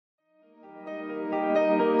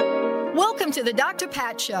Welcome to the Dr.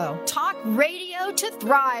 Pat Show. Talk radio to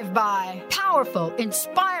thrive by. Powerful,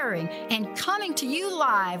 inspiring, and coming to you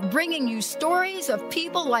live, bringing you stories of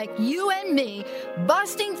people like you and me,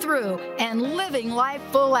 busting through and living life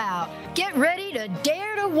full out. Get ready to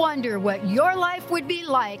dare to wonder what your life would be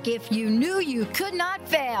like if you knew you could not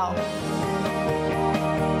fail.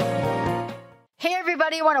 Hey,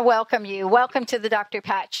 everybody, I want to welcome you. Welcome to the Dr.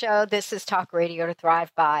 Pat Show. This is Talk Radio to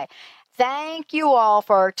Thrive By. Thank you all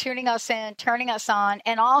for tuning us in, turning us on,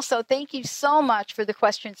 and also thank you so much for the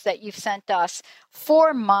questions that you've sent us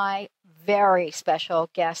for my very special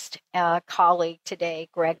guest colleague today,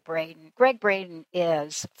 Gregg Braden. Gregg Braden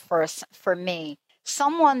is, for me,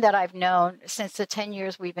 someone that I've known since the 10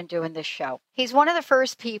 years we've been doing this show. He's one of the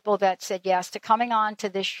first people that said yes to coming on to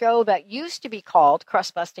this show that used to be called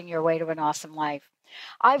Crust Busting Your Way to an Awesome Life.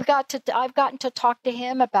 I've gotten to talk to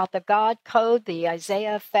him about the God Code, the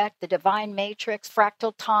Isaiah Effect, the Divine Matrix,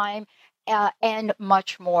 fractal time, and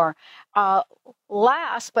much more.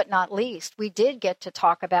 Last but not least, we did get to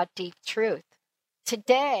talk about deep truth.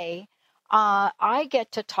 Today, I get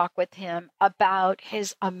to talk with him about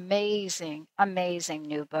his amazing, amazing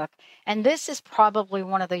new book. And this is probably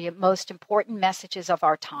one of the most important messages of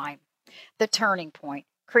our time, The Turning Point,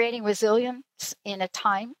 Creating Resilience in a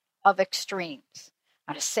Time of Extremes.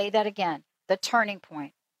 I'm going to say that again, The Turning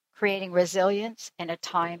Point, Creating Resilience in a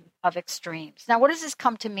Time of Extremes. Now, what does this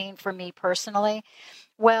come to mean for me personally?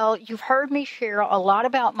 Well, you've heard me share a lot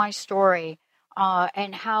about my story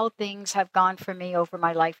and how things have gone for me over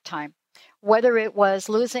my lifetime. Whether it was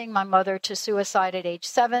losing my mother to suicide at age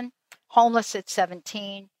 7, homeless at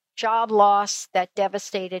 17, job loss that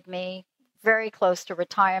devastated me, very close to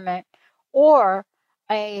retirement, or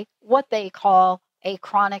what they call a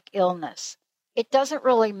chronic illness. It doesn't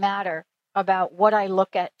really matter about what I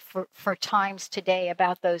look at for times today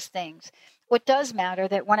about those things. What does matter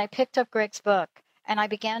that when I picked up Gregg's book and I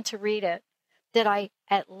began to read it, that I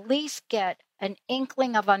at least get an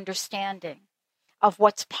inkling of understanding of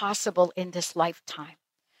what's possible in this lifetime.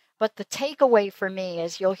 But the takeaway for me,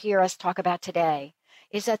 as you'll hear us talk about today,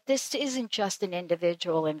 is that this isn't just an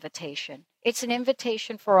individual invitation. It's an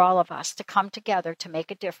invitation for all of us to come together to make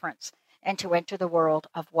a difference and to enter the world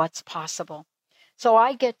of what's possible. So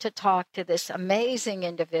I get to talk to this amazing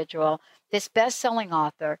individual, this best-selling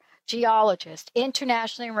author, geologist,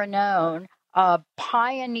 internationally renowned,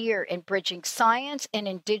 pioneer in bridging science and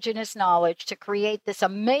indigenous knowledge to create this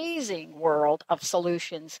amazing world of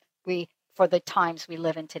solutions for the times we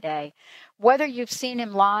live in today. Whether you've seen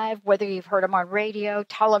him live, whether you've heard him on radio,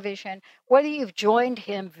 television, whether you've joined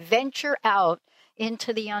him venture out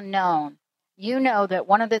into the unknown, you know that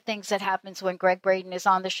one of the things that happens when Gregg Braden is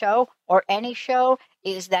on the show, or any show,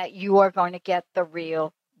 is that you are going to get the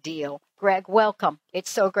real deal. Gregg, welcome.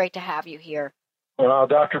 It's so great to have you here. Well,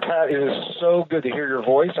 Dr. Pat, it is so good to hear your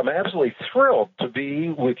voice. I'm absolutely thrilled to be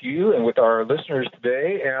with you and with our listeners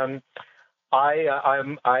today. And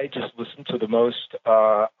I just listened to the most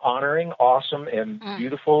honoring, awesome, and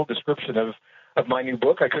beautiful description of my new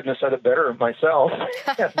book. I couldn't have said it better myself.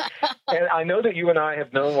 and I know that you and I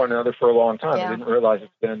have known one another for a long time. Yeah. I didn't realize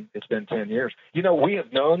it's been 10 years. You know, we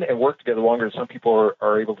have known and worked together longer than some people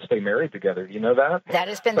are able to stay married together. You know that? That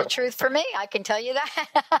has been the truth for me. I can tell you that.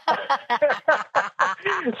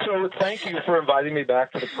 So thank you for inviting me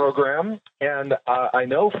back to the program. And I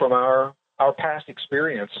know from our past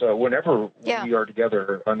experience, whenever we are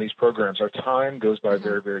together on these programs, our time goes by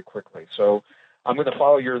very, very quickly. So I'm going to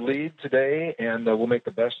follow your lead today, and we'll make the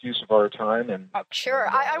best use of our time. Sure.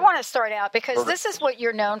 I want to start out because this is what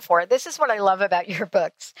you're known for. This is what I love about your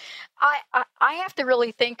books. I have to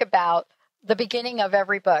really think about the beginning of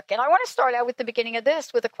every book. And I want to start out with the beginning of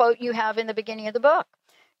this, with a quote you have in the beginning of the book.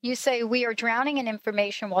 You say, "We are drowning in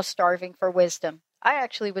information while starving for wisdom." I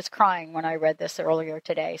actually was crying when I read this earlier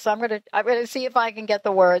today. So I'm going to see if I can get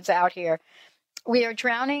the words out here. We are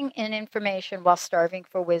drowning in information while starving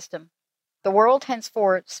for wisdom. The world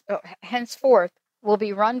henceforth will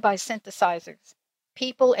be run by synthesizers,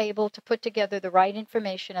 people able to put together the right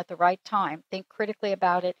information at the right time, think critically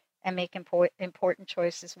about it, and make important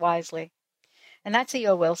choices wisely. And that's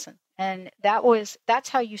E.O. Wilson. And that's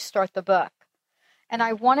how you start the book. And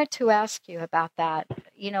I wanted to ask you about that,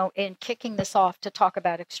 in kicking this off to talk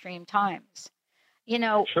about extreme times.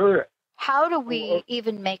 Sure. How do we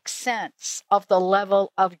even make sense of the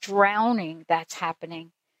level of drowning that's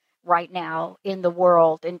happening right now in the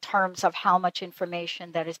world in terms of how much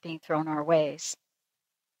information that is being thrown our ways?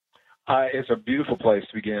 It's a beautiful place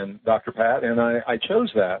to begin, Dr. Pat, and I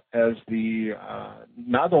chose that as the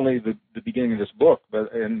not only the beginning of this book,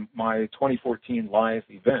 but in my 2014 live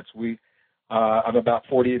events. I'm about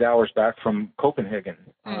 48 hours back from Copenhagen,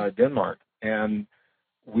 Denmark, and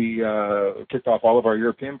we kicked off all of our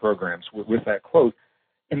European programs with that quote.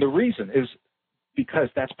 And the reason is because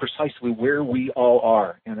that's precisely where we all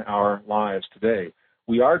are in our lives today.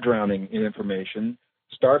 We are drowning in information,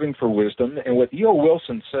 starving for wisdom, and what E.O.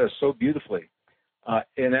 Wilson says so beautifully,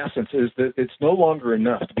 in essence, is that it's no longer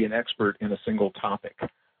enough to be an expert in a single topic.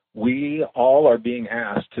 We all are being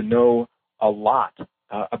asked to know a lot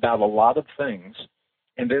about a lot of things,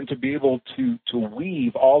 and then to be able to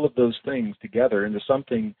weave all of those things together into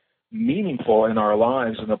something meaningful in our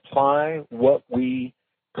lives and apply what we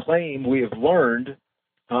claim we have learned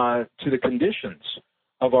to the conditions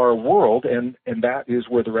of our world, and that is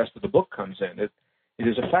where the rest of the book comes in. It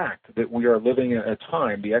is a fact that we are living at a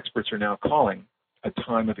time the experts are now calling a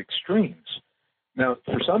time of extremes. Now,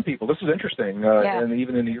 for some people, this is interesting, and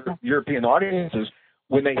even in the European audiences,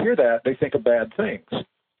 when they hear that, they think of bad things.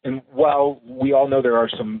 And while we all know there are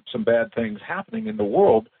some bad things happening in the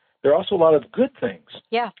world, there are also a lot of good things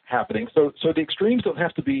happening. So the extremes don't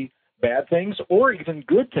have to be bad things or even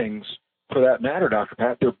good things for that matter, Dr.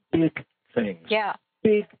 Pat. They're big things,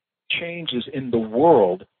 big changes in the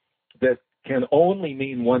world that can only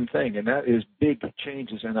mean one thing, and that is big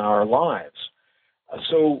changes in our lives.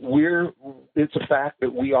 So it's a fact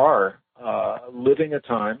that we are living a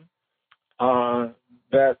time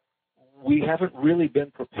that we haven't really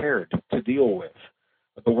been prepared to deal with.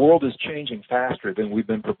 The world is changing faster than we've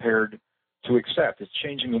been prepared to accept. It's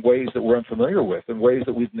changing in ways that we're unfamiliar with, in ways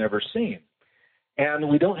that we've never seen. And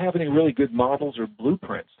we don't have any really good models or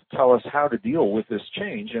blueprints to tell us how to deal with this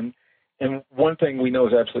change. And one thing we know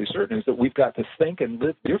is absolutely certain is that we've got to think and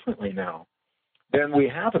live differently now than we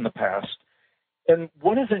have in the past. And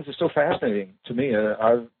one of the things that's so fascinating to me,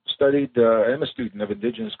 I've studied, I'm a student of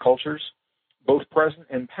indigenous cultures, both present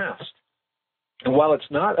and past. And while it's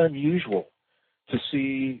not unusual to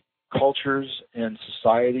see cultures and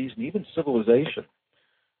societies and even civilization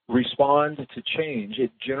respond to change,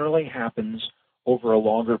 it generally happens over a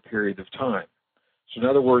longer period of time. So in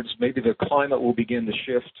other words, maybe the climate will begin to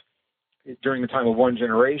shift during the time of one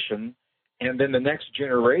generation, and then the next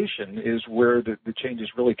generation is where the changes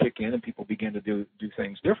really kick in and people begin to do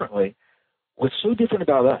things differently. What's so different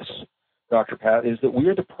about us, Dr. Pat, is that we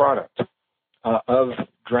are the product of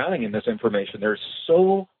drowning in this information. There's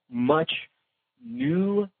so much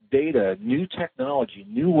new data, new technology,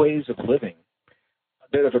 new ways of living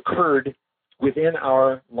that have occurred within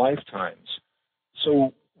our lifetimes.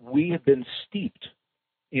 So we have been steeped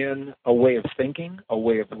in a way of thinking, a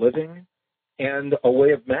way of living, and a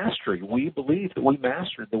way of mastery. We believe that we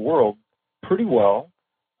mastered the world pretty well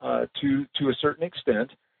to a certain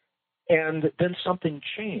extent, and then something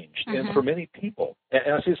changed. Mm-hmm. And for many people,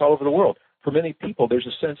 and I see this all over the world, for many people, there's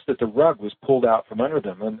a sense that the rug was pulled out from under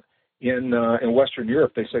them. And in Western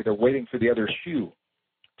Europe, they say they're waiting for the other shoe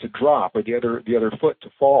to drop or the other foot to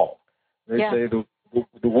fall. They say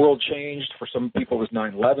the world changed. For some people, it was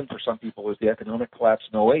 9/11. For some people, it was the economic collapse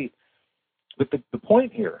in '08. But the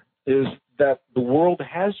point here is that the world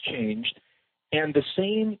has changed, and the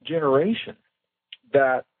same generation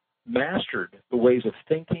that mastered the ways of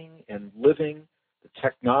thinking and living, the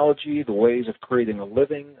technology, the ways of creating a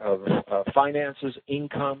living, of finances,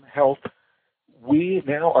 income, health, we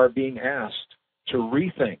now are being asked to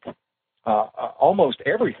rethink almost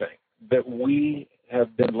everything that we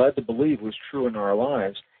have been led to believe was true in our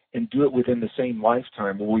lives and do it within the same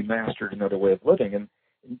lifetime where we mastered another way of living. And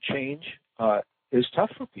change is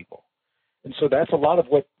tough for people. And so that's a lot of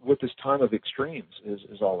what this time of extremes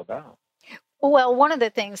is all about. Well, one of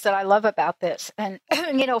the things that I love about this, and,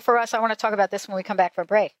 for us, I want to talk about this when we come back from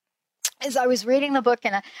break, is I was reading the book,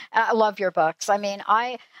 and I love your books. I mean,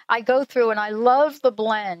 I go through, and I love the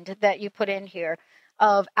blend that you put in here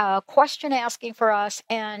of question asking for us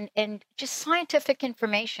and just scientific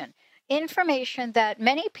information that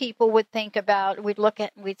many people would think about, we'd look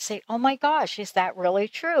at, and we'd say, oh my gosh, is that really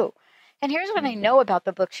true? And here's what I know about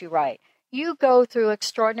the books you write. You go through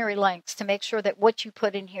extraordinary lengths to make sure that what you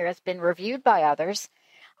put in here has been reviewed by others.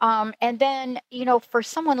 And then, for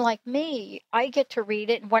someone like me, I get to read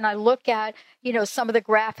it. And when I look at, some of the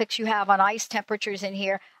graphics you have on ice temperatures in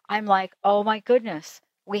here, I'm like, oh my goodness,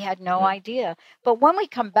 we had no idea. But when we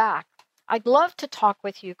come back, I'd love to talk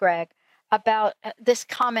with you, Gregg, about this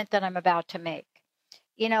comment that I'm about to make.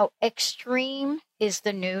 Extreme is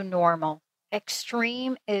the new normal.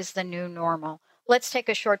 Extreme is the new normal. Let's take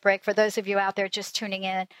a short break. For those of you out there just tuning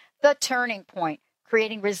in, The Turning Point,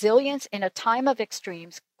 Creating Resilience in a Time of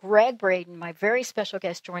Extremes. Gregg Braden, my very special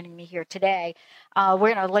guest, joining me here today.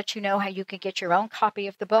 We're going to let you know how you can get your own copy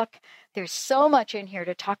of the book. There's so much in here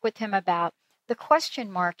to talk with him about. The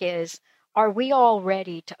question mark is, Are we all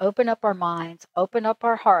ready to open up our minds, open up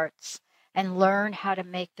our hearts, and learn how to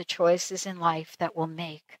make the choices in life that will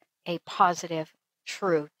make a positive,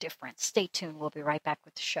 true difference? Stay tuned. We'll be right back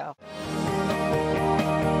with the show.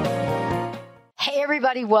 Hey,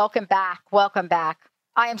 everybody. Welcome back. Welcome back.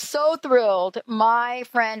 I am so thrilled. My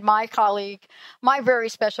friend, my colleague, my very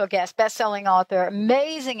special guest, best-selling author,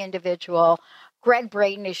 amazing individual, Gregg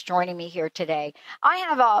Braden is joining me here today.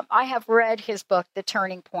 I have read his book, The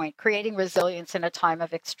Turning Point, Creating Resilience in a Time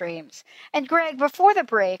of Extremes. And Gregg, before the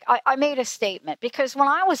break, I made a statement because when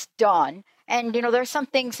I was done, and there's some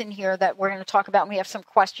things in here that we're going to talk about, and we have some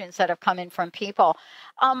questions that have come in from people.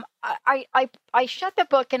 I shut the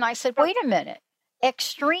book and I said, wait a minute,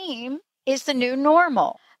 extreme is the new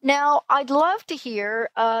normal. Now, I'd love to hear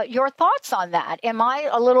your thoughts on that. Am I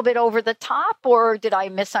a little bit over the top, or did I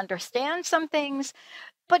misunderstand some things?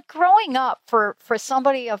 But growing up for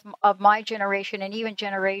somebody of my generation and even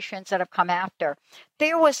generations that have come after,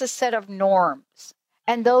 there was a set of norms,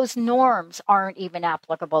 and those norms aren't even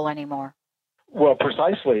applicable anymore. Well,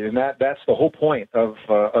 precisely, and that's the whole point of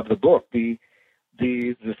the book. The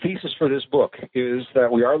thesis for this book is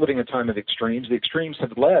that we are living in a time of extremes. The extremes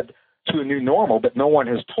have led to a new normal, but no one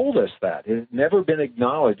has told us that. It has never been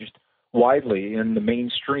acknowledged widely in the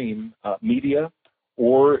mainstream media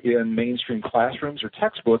or in mainstream classrooms or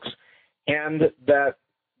textbooks, and that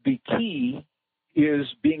the key is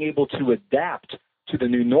being able to adapt to the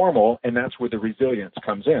new normal, and that's where the resilience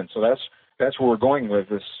comes in. So that's where we're going with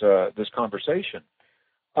this conversation.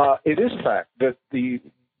 It is a fact that the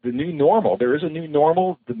new normal, there is a new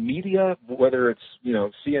normal. The media, whether it's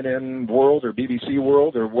CNN World or BBC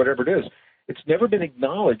World or whatever it is, it's never been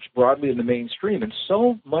acknowledged broadly in the mainstream. And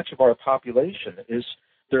so much of our population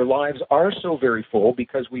their lives are so very full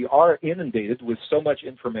because we are inundated with so much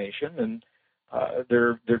information, and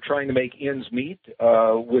they're trying to make ends meet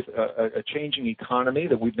with a changing economy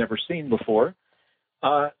that we've never seen before.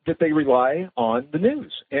 That they rely on the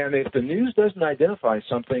news. And if the news doesn't identify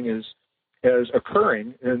something as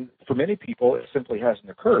occurring, and for many people it simply hasn't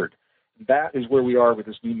occurred, that is where we are with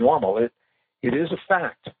this new normal. It is a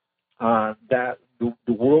fact that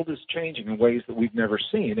the world is changing in ways that we've never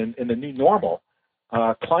seen. And in the new normal,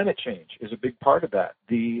 climate change is a big part of that.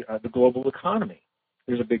 The global economy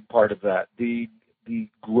is a big part of that. The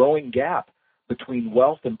growing gap between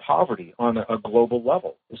wealth and poverty on a global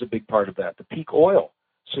level is a big part of that. The peak oil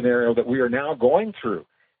scenario that we are now going through,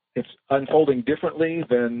 it's unfolding differently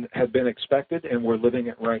than had been expected, and we're living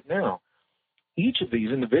it right now. Each of these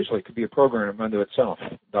individually could be a program unto itself,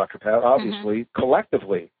 Dr. Pat. Obviously,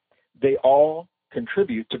 collectively, they all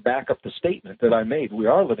contribute to back up the statement that I made. We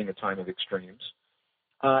are living a time of extremes.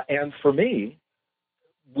 And for me,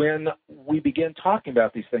 when we begin talking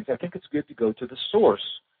about these things, I think it's good to go to the source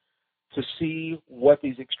to see what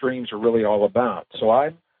these extremes are really all about. So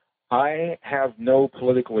I have no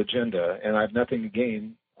political agenda, and I have nothing to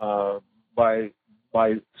gain by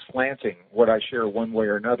slanting what I share one way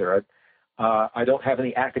or another. I don't have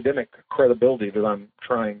any academic credibility that I'm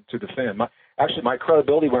trying to defend. My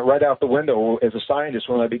credibility went right out the window as a scientist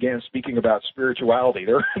when I began speaking about spirituality.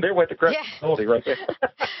 There went the credibility right there.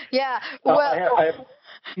 Yeah. Well,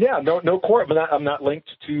 no court, but I'm not linked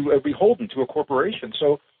to beholden to a corporation.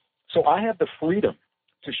 So I have the freedom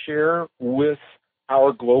to share with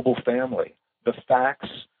our global family the facts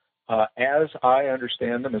as I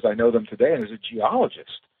understand them, as I know them today. And as a geologist,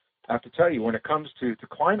 I have to tell you, when it comes to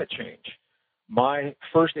climate change, my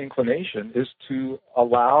first inclination is to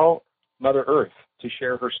allow Mother Earth to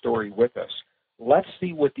share her story with us. Let's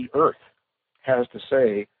see what the Earth has to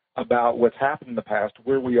say about what's happened in the past,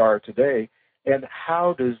 where we are today, and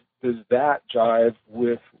how does that jive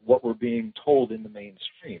with what we're being told in the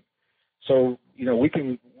mainstream. So, we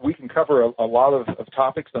can cover a lot of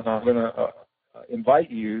topics, and I'm going to invite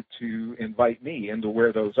you to invite me into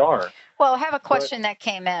where those are. Well, I have a question that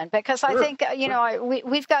came in because I think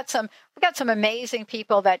we've got some amazing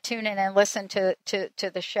people that tune in and listen to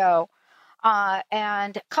the show,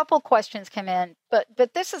 and a couple questions come in. But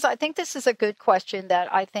I think this is a good question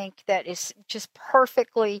that I think that is just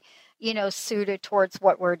perfectly suited towards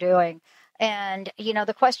what we're doing. And,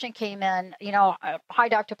 the question came in, hi,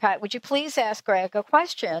 Dr. Pat, would you please ask Gregg a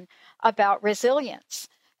question about resilience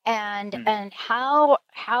and how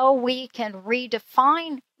we can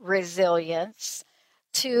redefine resilience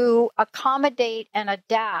to accommodate and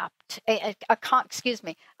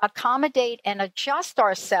accommodate and adjust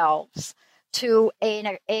ourselves to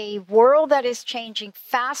a world that is changing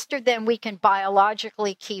faster than we can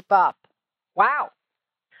biologically keep up. Wow.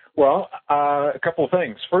 Well, a couple of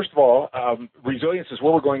things. First of all, resilience is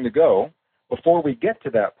where we're going to go. Before we get to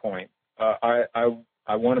that point, I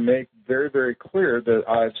I want to make very, very clear that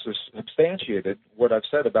I've substantiated what I've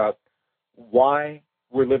said about why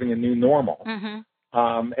we're living a new normal.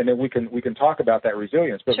 And then we can talk about that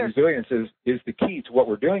resilience. But resilience is the key to what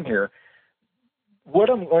we're doing here. What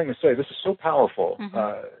I'm going to say, this is so powerful,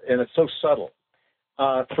 and it's so subtle.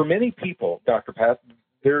 For many people, Dr. Pat,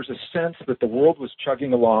 there's a sense that the world was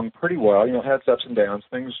chugging along pretty well, had its ups and downs,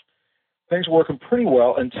 things were working pretty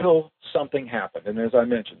well until something happened. And as I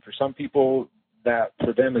mentioned, for some people, that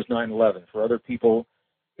for them is 9/11. For other people,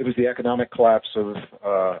 it was the economic collapse of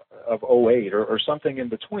 08 or something in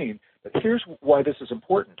between. But here's why this is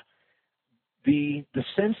important. The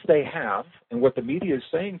sense they have and what the media is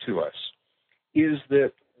saying to us is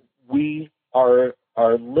that we are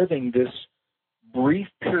living this brief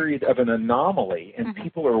period of an anomaly, and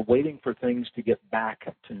people are waiting for things to get back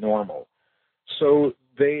to normal. So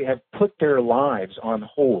they have put their lives on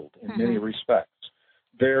hold in many respects.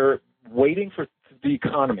 They're waiting for the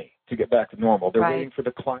economy to get back to normal. They're waiting for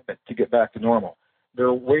the climate to get back to normal.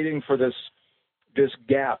 They're waiting for this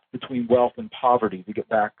gap between wealth and poverty to get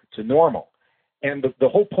back to normal. And the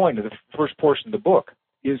whole point of the first portion of the book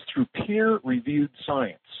is through peer-reviewed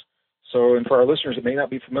science. So, and for our listeners that may not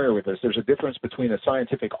be familiar with this, there's a difference between a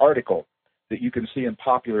scientific article that you can see in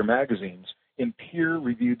popular magazines and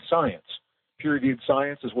peer-reviewed science. Peer-reviewed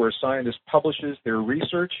science is where a scientist publishes their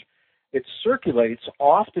research. It circulates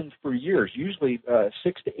often for years, usually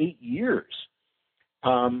 6 to 8 years,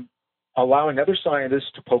 allowing other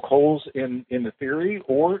scientists to poke holes in the theory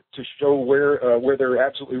or to show where they're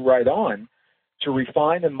absolutely right on, to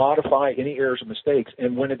refine and modify any errors or mistakes.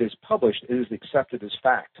 And when it is published, it is accepted as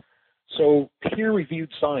fact. So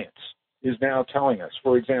peer-reviewed science is now telling us,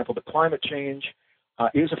 for example, that climate change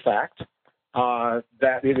is a fact,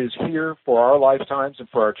 that it is here for our lifetimes and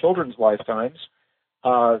for our children's lifetimes,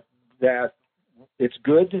 that it's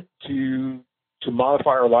good to modify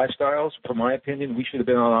our lifestyles. For my opinion, we should have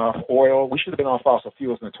been off oil. We should have been off fossil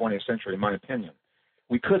fuels in the 20th century, in my opinion.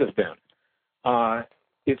 We could have been.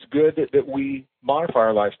 It's good that we modify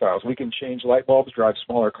our lifestyles. We can change light bulbs, drive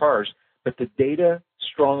smaller cars, but the data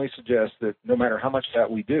strongly suggests that no matter how much that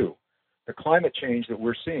we do, the climate change that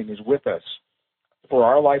we're seeing is with us for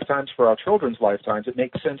our lifetimes, for our children's lifetimes. It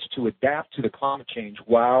makes sense to adapt to the climate change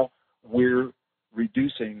while we're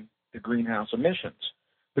reducing the greenhouse emissions.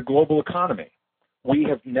 The global economy. We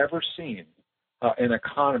have never seen an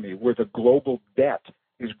economy where the global debt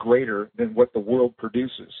is greater than what the world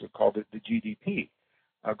produces. We called it the GDP,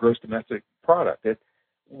 gross domestic product.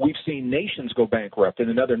 We've seen nations go bankrupt and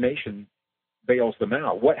another nation bails them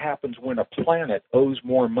out. What happens when a planet owes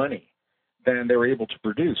more money than they're able to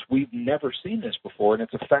produce? We've never seen this before, and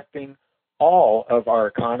it's affecting all of our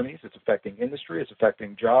economies. It's affecting industry. It's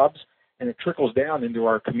affecting jobs, and it trickles down into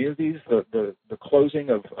our communities, the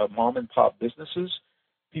closing of mom-and-pop businesses,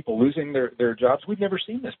 people losing their jobs. We've never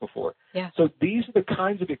seen this before. Yeah. So these are the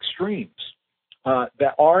kinds of extremes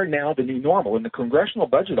that are now the new normal. And the Congressional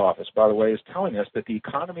Budget Office, by the way, is telling us that the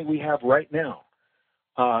economy we have right now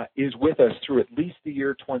is with us through at least the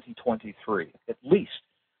year 2023, at least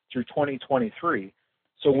through 2023.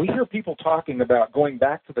 So when we hear people talking about going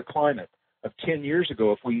back to the climate of 10 years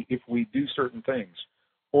ago if we do certain things,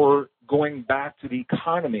 or going back to the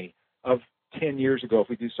economy of 10 years ago if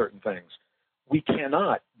we do certain things, we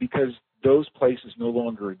cannot, because those places no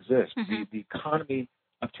longer exist. The economy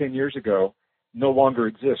of 10 years ago no longer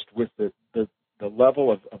exists with the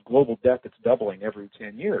level of global debt that's doubling every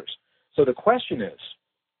 10 years. So the question is,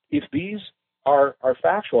 if these are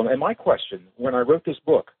factual, and my question when I wrote this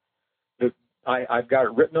book, I've got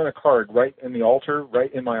it written on a card right in the altar,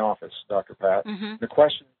 right in my office, Dr. Pat. The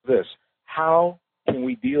question is this: how can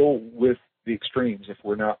we deal with the extremes if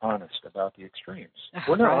we're not honest about the extremes?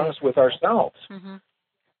 We're not honest with ourselves.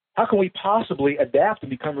 How can we possibly adapt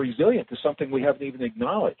and become resilient to something we haven't even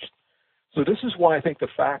acknowledged? So this is why I think the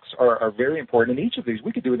facts are very important. In each of these,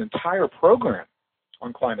 we could do an entire program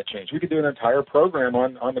on climate change. We could do an entire program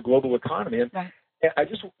on the global economy. And I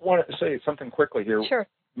just want to say something quickly here. Sure.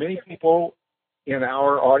 Many people in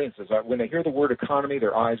our audiences, when they hear the word economy,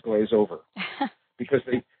 their eyes glaze over because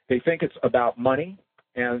they think it's about money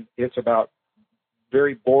and it's about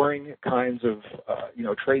very boring kinds of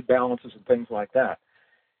trade balances and things like that.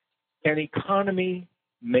 An economy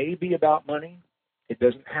may be about money. It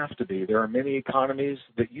doesn't have to be. There are many economies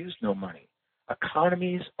that use no money.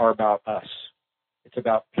 Economies are about us. It's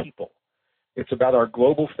about people. It's about our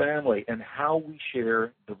global family and how we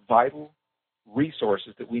share the vital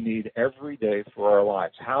resources that we need every day for our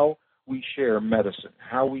lives, how we share medicine,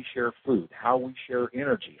 how we share food, how we share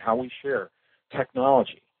energy, how we share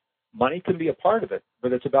technology. Money can be a part of it,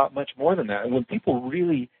 but it's about much more than that. And when people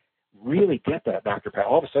really really get that, Dr. Pat,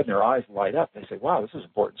 all of a sudden their eyes light up. They say, wow, this is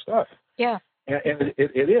important stuff. Yeah. And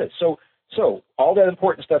it is. So all that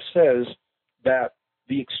important stuff says that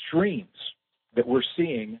the extremes that we're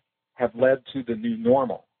seeing have led to the new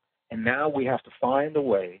normal. And now we have to find a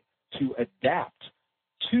way to adapt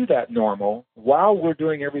to that normal while we're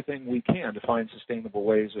doing everything we can to find sustainable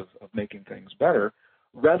ways of making things better,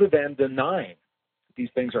 rather than denying that these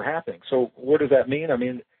things are happening. So what does that mean? I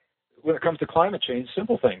mean, when it comes to climate change,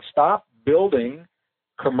 simple things. Stop building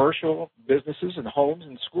commercial businesses and homes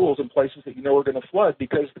and schools in places that you know are going to flood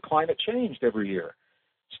because the climate changed every year.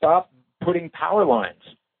 Stop putting power lines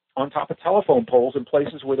on top of telephone poles in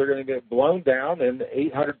places where they're going to get blown down and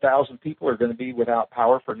 800,000 people are going to be without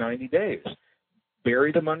power for 90 days.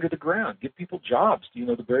 Bury them under the ground. Give people jobs.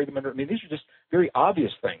 To bury them under. I mean, these are just very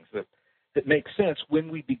obvious things that make sense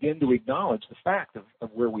when we begin to acknowledge the fact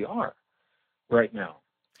of where we are right now.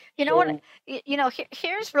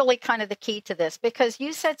 Here's really kind of the key to this, because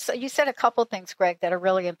you said a couple of things, Greg, that are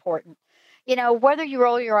really important. Whether you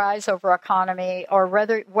roll your eyes over economy or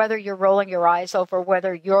whether you're rolling your eyes over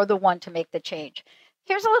whether you're the one to make the change.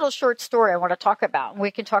 Here's a little short story I want to talk about, and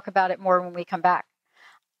we can talk about it more when we come back.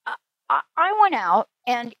 I went out,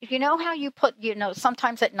 and you know how you put,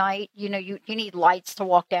 sometimes at night, you need lights to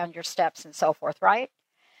walk down your steps and so forth, right?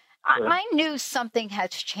 Sure. I knew something has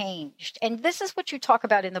changed. And this is what you talk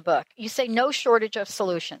about in the book. You say no shortage of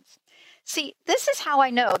solutions. See, this is how I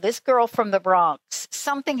know, this girl from the Bronx,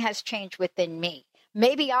 something has changed within me.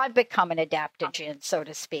 Maybe I've become an adaptogen, so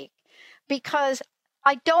to speak, because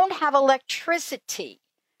I don't have electricity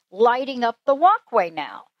lighting up the walkway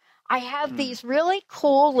now. I have these really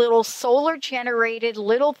cool little solar generated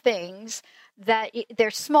little things that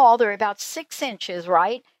they're small. They're about 6 inches,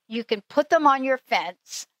 right? You can put them on your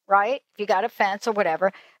fence, right? If you got a fence or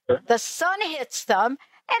whatever. The sun hits them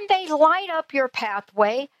and they light up your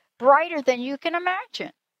pathway brighter than you can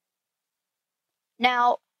imagine.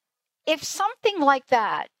 Now, if something like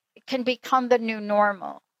that can become the new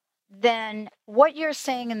normal, then what you're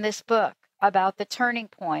saying in this book about the turning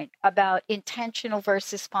point, about intentional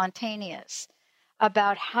versus spontaneous,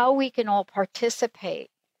 about how we can all participate,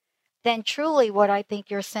 then truly what I think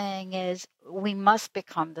you're saying is we must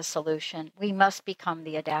become the solution. We must become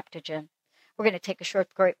the adaptogen. We're going to take a short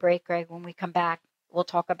break, Greg. When we come back, we'll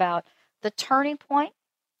talk about the turning point,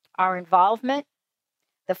 our involvement,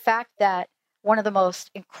 the fact that one of the most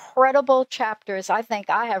incredible chapters I think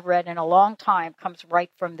I have read in a long time comes right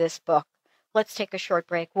from this book. Let's take a short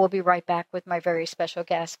break. We'll be right back with my very special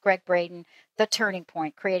guest, Gregg Braden, The Turning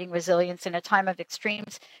Point, Creating Resilience in a Time of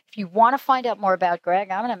Extremes. If you want to find out more about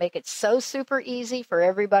Greg, I'm going to make it so super easy for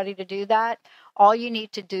everybody to do that. All you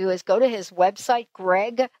need to do is go to his website,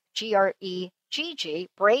 Gregg, G-R-E-G-G,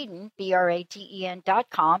 Braden,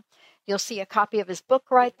 B-R-A-D-E-N.com. You'll see a copy of his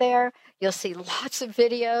book right there. You'll see lots of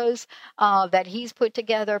videos that he's put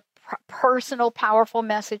together, personal, powerful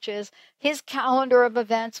messages, his calendar of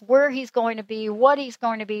events, where he's going to be, what he's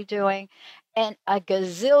going to be doing, and a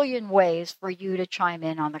gazillion ways for you to chime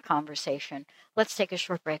in on the conversation. Let's take a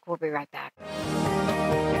short break. We'll be right back.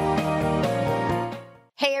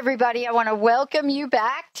 Hey, everybody, I want to welcome you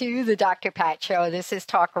back to the Dr. Pat Show. This is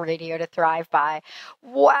Talk Radio to Thrive By.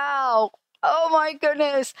 Wow. Oh, my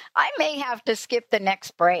goodness. I may have to skip the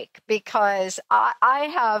next break because I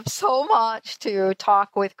have so much to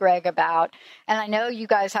talk with Greg about. And I know you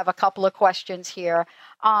guys have a couple of questions here.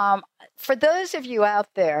 For those of you out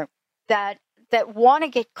there that want to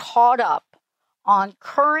get caught up on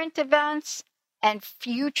current events and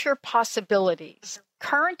future possibilities,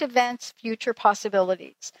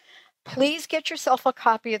 please get yourself a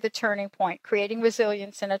copy of The Turning Point, Creating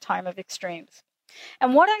Resilience in a Time of Extremes.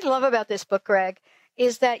 And what I love about this book, Greg,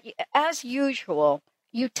 is that, as usual,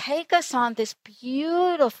 you take us on this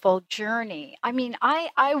beautiful journey. I mean,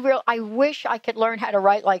 I wish I could learn how to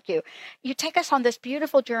write like you. You take us on this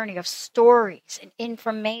beautiful journey of stories and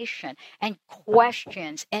information and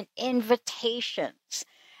questions and invitations.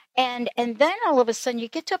 And then all of a sudden you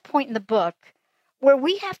get to a point in the book where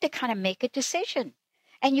we have to kind of make a decision.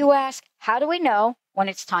 And you ask, how do we know when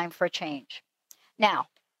it's time for a change? Now,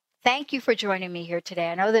 thank you for joining me here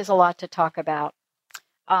today. I know there's a lot to talk about.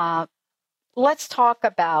 Let's talk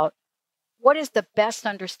about what is the best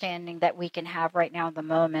understanding that we can have right now in the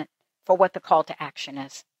moment for what the call to action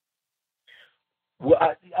is. Well,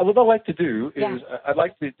 what I'd like to do is I'd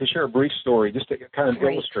like to share a brief story just to kind of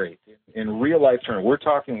illustrate in real life terms. We're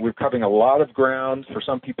covering a lot of ground. For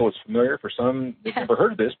some people it's familiar. For some, they've never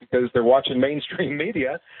heard of this because they're watching mainstream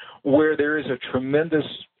media where there is a tremendous,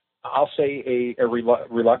 I'll say, a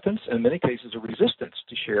reluctance, in many cases a resistance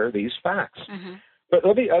to share these facts. Mm-hmm. But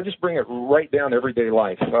I'll just bring it right down to everyday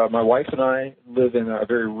life. My wife and I live in a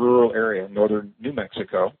very rural area in northern New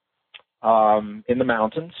Mexico, in the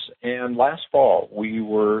mountains. And last fall, we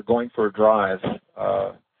were going for a drive,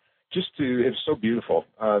 it was so beautiful.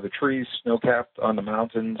 The trees snow-capped on the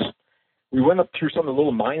mountains. We went up through some of the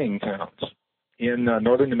little mining towns in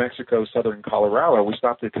northern New Mexico, southern Colorado. We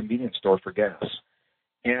stopped at a convenience store for gas.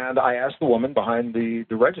 And I asked the woman behind the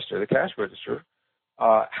register, the cash register,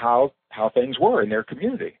 how things were in their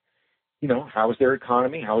community. You know, how was their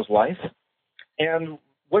economy? How was life? And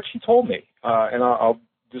what she told me, and I'll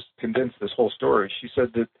just condense this whole story. She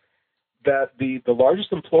said that the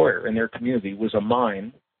largest employer in their community was a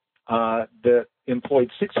mine that employed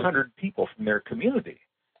 600 people from their community.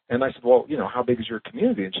 And I said, well, you know, how big is your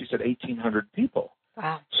community? And she said 1,800 people.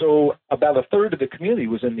 Wow. So about a third of the community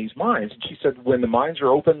was in these mines. And she said when the mines are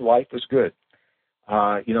open, life is good.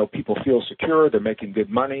 You know, people feel secure. They're making good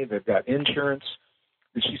money. They've got insurance.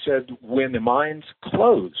 And she said when the mines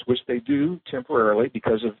close, which they do temporarily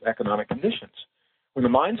because of economic conditions, when the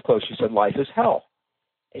mines close, she said life is hell.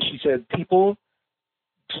 And she said people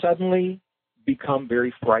suddenly become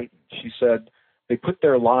very frightened. She said they put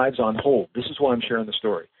their lives on hold. This is why I'm sharing the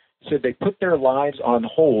story. She said they put their lives on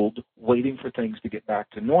hold waiting for things to get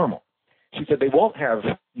back to normal. She said they won't have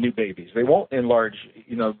new babies. They won't enlarge,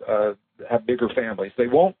 have bigger families. They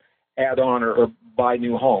won't add on or buy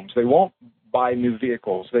new homes. They won't buy new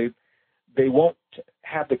vehicles. They won't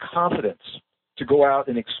have the confidence to go out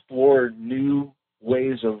and explore new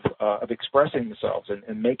ways of expressing themselves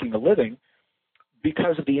and making a living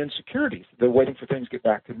because of the insecurities. They're waiting for things to get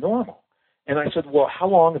back to normal. And I said, well, how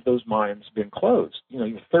long have those mines been closed? You know,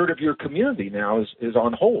 a third of your community now is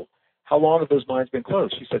on hold. How long have those mines been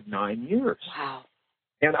closed? She said 9 years. Wow.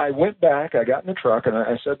 And I went back, I got in the truck, and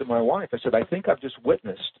I said to my wife, I said, I think I've just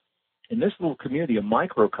witnessed in this little community a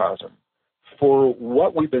microcosm for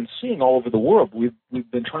what we've been seeing all over the world.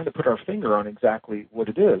 We've been trying to put our finger on exactly what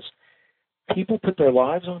it is. People put their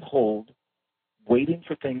lives on hold, waiting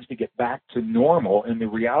for things to get back to normal, and the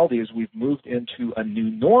reality is we've moved into a new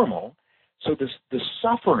normal. So the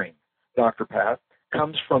suffering, Dr. Pat,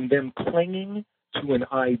 comes from them clinging to an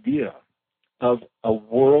idea of a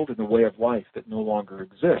world and a way of life that no longer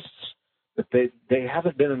exists, that they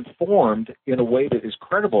haven't been informed in a way that is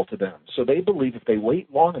credible to them. So they believe if they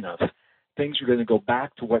wait long enough, things are going to go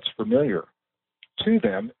back to what's familiar to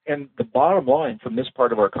them. And the bottom line from this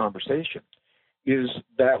part of our conversation is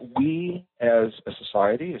that we as a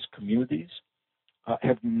society, as communities,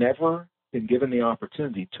 have never been given the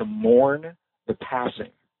opportunity to mourn the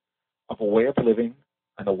passing of a way of living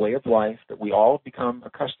and a way of life that we all have become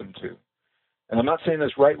accustomed to. And I'm not saying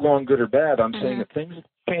that's right, wrong, good, or bad. I'm saying that things have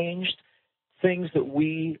changed. Things that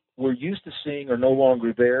we were used to seeing are no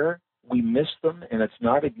longer there. We miss them, and it's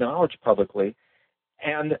not acknowledged publicly.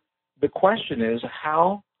 And the question is,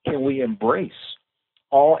 how can we embrace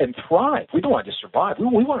all and thrive? We don't want to just survive.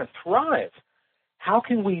 We want to thrive. How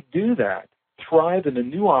can we do that, thrive in the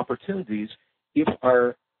new opportunities, if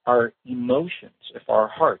our emotions, if our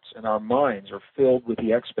hearts and our minds are filled with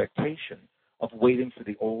the expectation of waiting for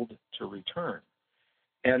the old to return?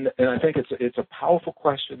 And I think it's a powerful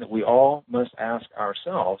question that we all must ask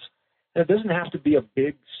ourselves. And it doesn't have to be a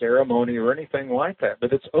big ceremony or anything like that,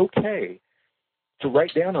 but it's okay to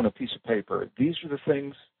write down on a piece of paper, these are the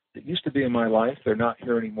things that used to be in my life. They're not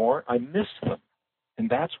here anymore. I miss them. And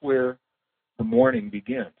that's where the mourning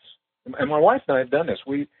begins. And my wife and I have done this.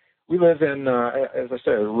 We live in, as I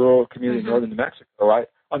said, a rural community in northern New Mexico.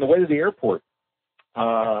 On the way to the airport,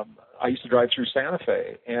 I used to drive through Santa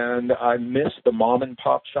Fe, and I missed the mom and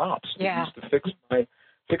pop shops that used to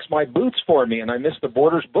fix my boots for me, and I missed the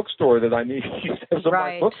Borders bookstore that I used to have some of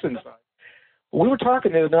my books inside. We were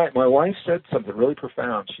talking the other night. My wife said something really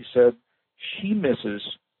profound. She said she misses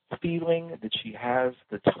feeling that she has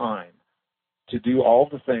the time to do all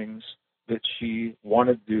the things that she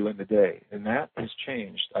wanted to do in the day, and that has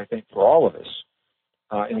changed, I think, for all of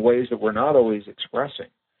us in ways that we're not always expressing.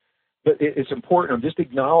 But it's important. I'm just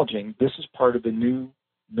acknowledging this is part of the new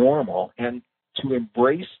normal, and to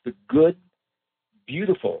embrace the good,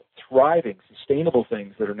 beautiful, thriving, sustainable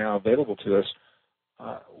things that are now available to us,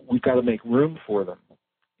 we've got to make room for them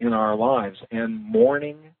in our lives. And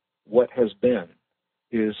mourning what has been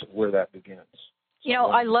is where that begins. You know,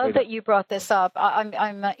 I love that you brought this up.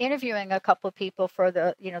 I'm interviewing a couple of people for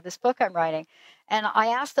this book I'm writing, and I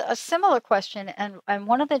asked a similar question, and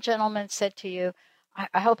one of the gentlemen said to you,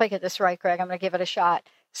 I hope I get this right, Greg, I'm going to give it a shot,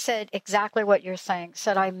 said exactly what you're saying,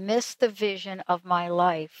 said, I miss the vision of my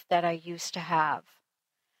life that I used to have.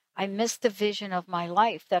 I miss the vision of my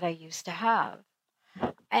life that I used to have.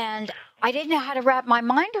 And I didn't know how to wrap my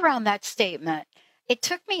mind around that statement. it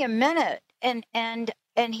took me a minute, and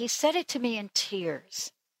he said it to me in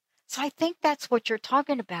tears. So I think that's what you're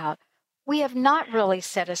talking about. We have not really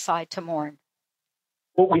set aside to mourn.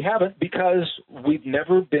 Well, we haven't, because we've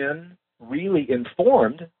never been really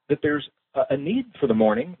informed that there's a need for the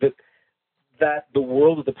mourning, that the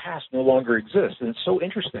world of the past no longer exists. And it's so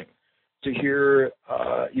interesting to hear,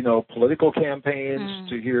 political campaigns,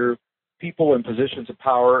 to hear people in positions of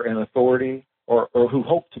power and authority, or who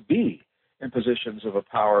hope to be in positions of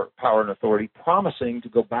power and authority, promising to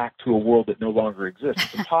go back to a world that no longer exists.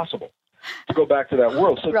 It's impossible to go back to that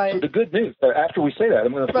world. So, Right. so the good news, after we say that,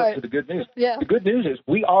 I'm going to flip Right. to the good news. Yeah. The good news is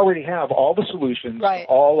we already have all the solutions, Right.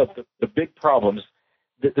 all of the big problems,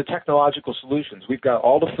 the technological solutions. We've got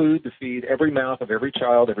all the food to feed every mouth of every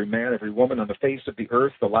child, every man, every woman on the face of the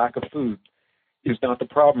earth. The lack of food is not the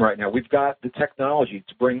problem right now. We've got the technology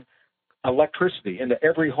to bring electricity into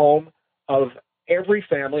every home of every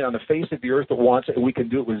family on the face of the earth that wants it. We can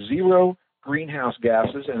do it with zero greenhouse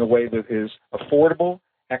gases in a way that is affordable,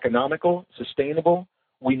 economical, sustainable.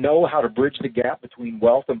 We know how to bridge the gap between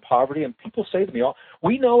wealth and poverty. And people say to me,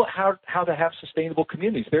 we know how to have sustainable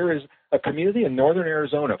communities. There is a community in northern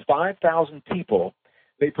Arizona, 5,000 people.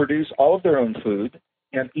 They produce all of their own food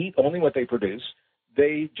and eat only what they produce.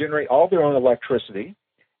 They generate all their own electricity.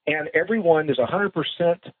 And everyone is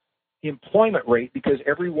 100% employment rate, because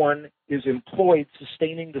everyone is employed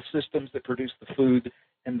sustaining the systems that produce the food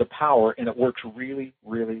and the power, and it works really,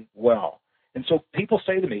 really well. And so people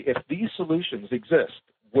say to me, if these solutions exist,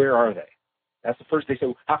 where are they? That's the first. They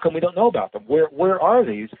say, how come we don't know about them? Where are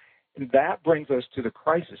these? And that brings us to the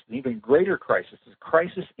crisis, an even greater crisis, the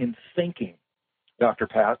crisis in thinking, Dr.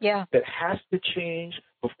 Pat, that has to change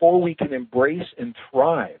before we can embrace and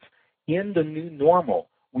thrive in the new normal.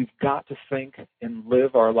 We've got to think and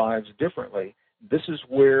live our lives differently. This is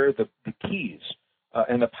where the keys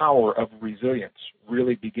and the power of resilience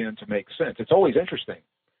really begin to make sense. It's always interesting,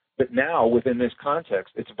 but now within this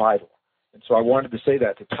context, it's vital. And so I wanted to say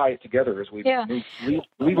that to tie it together as we leave.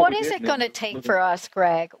 What is it going to take for us,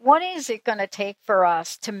 Gregg? What is it going to take for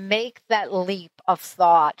us to make that leap of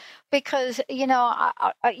thought? Because,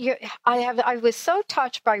 I was so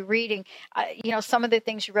touched by reading, some of the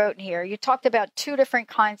things you wrote in here. You talked about two different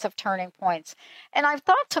kinds of turning points. And I've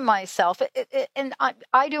thought to myself, and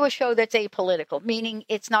I do a show that's apolitical, meaning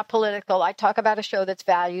it's not political. I talk about a show that's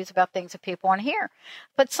values, about things that people want to hear.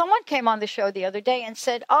 But someone came on the show the other day and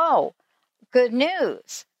said, good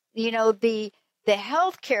news. The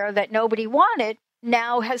health care that nobody wanted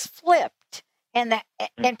now has flipped, and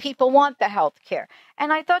people want the health care.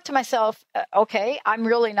 And I thought to myself, okay, I'm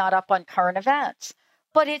really not up on current events,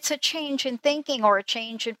 but it's a change in thinking, or a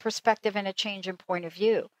change in perspective, and a change in point of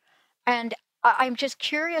view. And I'm just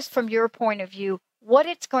curious from your point of view, what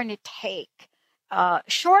it's going to take,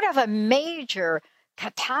 short of a major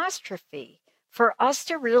catastrophe, for us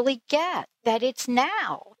to really get that it's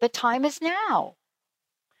now. The time is now.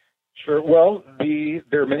 Sure. Well,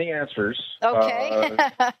 there are many answers. Okay.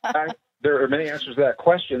 There are many answers to that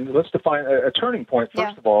question. Let's define a turning point.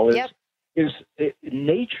 First of all,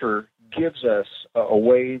 nature gives us a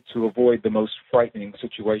way to avoid the most frightening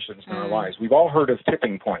situations in our lives. We've all heard of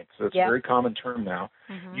tipping points. It's a very common term now,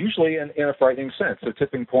 usually in a frightening sense. A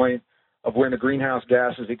tipping point of when the greenhouse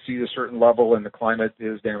gases exceed a certain level and the climate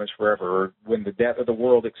is damaged forever, or when the debt of the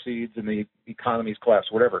world exceeds and the economies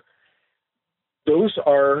collapse, whatever. Those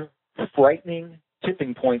are frightening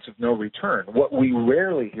tipping points of no return. What we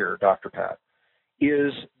rarely hear, Dr. Pat,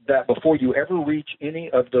 is that before you ever reach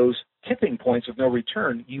any of those tipping points of no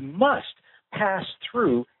return, you must pass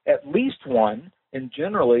through at least one, and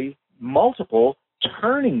generally multiple,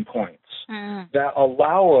 turning points that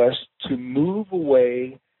allow us to move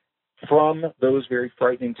away from those very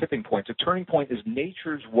frightening tipping points. A turning point is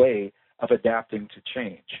nature's way of adapting to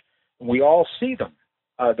change. We all see them.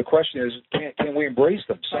 The question is, can we embrace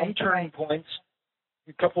them? Some turning points,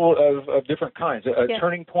 a couple of different kinds. A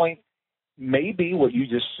turning point may be what you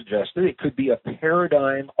just suggested. It could be a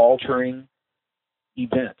paradigm-altering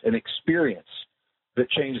event, an experience that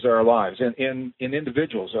changes our lives. And in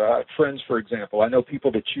individuals, friends, for example, I know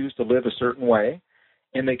people that choose to live a certain way,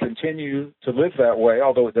 and they continue to live that way,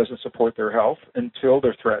 although it doesn't support their health, until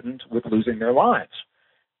they're threatened with losing their lives.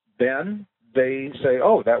 Then they say,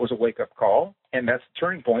 that was a wake-up call, and that's the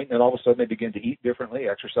turning point, and all of a sudden they begin to eat differently,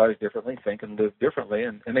 exercise differently, think and live differently,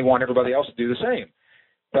 and they want everybody else to do the same.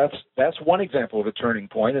 That's one example of a turning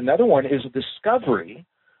point. Another one is a discovery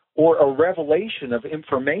or a revelation of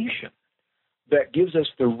information that gives us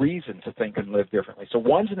the reason to think and live differently. So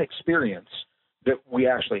one's an experience that we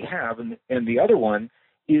actually have, and the other one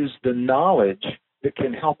is the knowledge that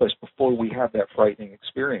can help us before we have that frightening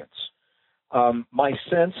experience. My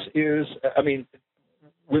sense is,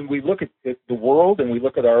 when we look at the world and we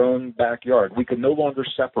look at our own backyard, we can no longer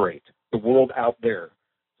separate the world out there.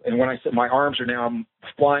 And when I said my arms are now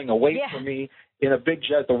flying away from me in a big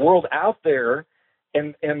jet, the world out there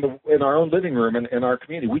and in our own living room and in our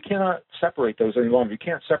community, we cannot separate those any longer. You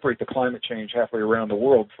can't separate the climate change halfway around the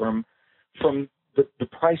world from the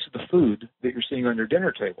price of the food that you're seeing on your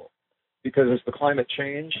dinner table. Because as the climate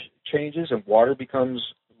changes and water becomes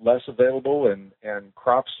less available and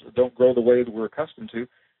crops don't grow the way that we're accustomed to,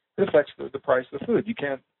 it affects the price of the food. You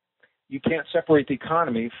can't separate the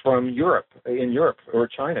economy from Europe or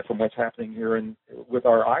China from what's happening here with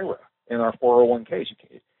our IRA and our 401ks.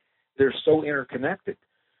 They're so interconnected.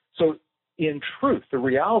 So in truth, the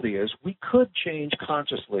reality is we could change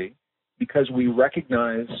consciously because we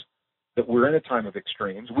recognize that we're in a time of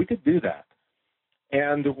extremes. We could do that.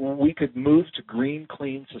 And we could move to green,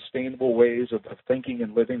 clean, sustainable ways of thinking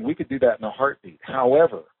and living. We could do that in a heartbeat.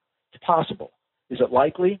 However, it's possible. Is it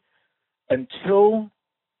likely? Until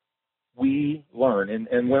we learn,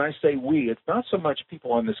 and when I say we, it's not so much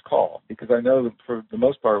people on this call, because I know that for the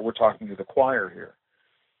most part we're talking to the choir here,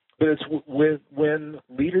 but it's when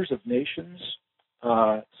leaders of nations,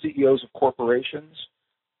 CEOs of corporations,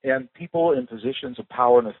 and people in positions of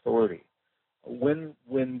power and authority, when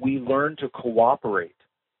we learn to cooperate,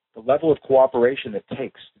 the level of cooperation it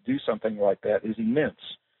takes to do something like that is immense.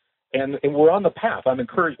 And we're on the path. I'm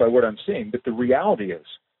encouraged by what I'm seeing, but the reality is,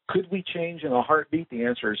 could we change in a heartbeat? The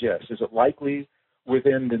answer is yes. Is it likely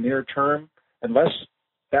within the near term? Unless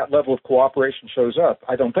that level of cooperation shows up,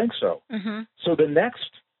 I don't think so. Mm-hmm. So the next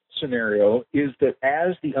scenario is that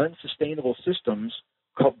as the unsustainable systems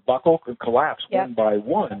buckle and collapse one by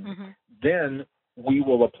one, then we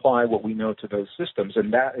will apply what we know to those systems.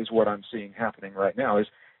 And that is what I'm seeing happening right now,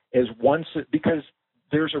 because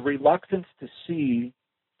there's a reluctance to see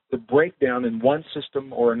the breakdown in one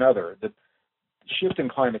system or another, the shift in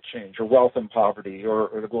climate change or wealth and poverty or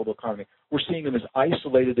the global economy. We're seeing them as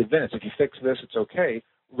isolated events. If you fix this, it's okay,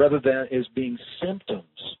 rather than as being symptoms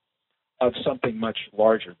of something much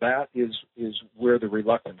larger. That is where the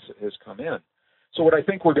reluctance has come in. So what I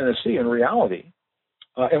think we're going to see in reality,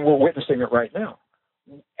 and we're witnessing it right now,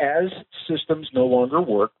 as systems no longer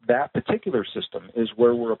work, that particular system is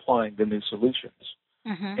where we're applying the new solutions.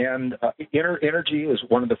 Mm-hmm. And energy is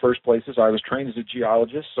one of the first places. I was trained as a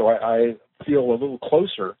geologist, so I feel a little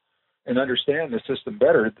closer and understand the system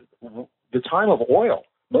better. The time of oil,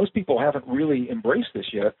 most people haven't really embraced this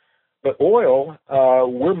yet, but oil,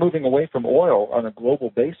 we're moving away from oil on a global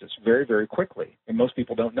basis very, very quickly, and most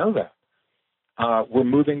people don't know that. We're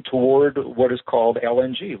moving toward what is called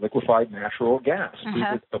LNG, liquefied natural gas.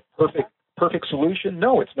 Uh-huh. Is it a perfect solution?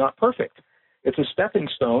 No, it's not perfect. It's a stepping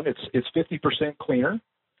stone. It's 50% cleaner.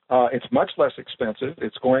 It's much less expensive.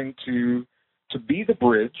 It's going to be the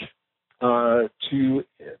bridge to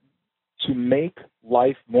make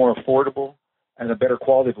life more affordable and a better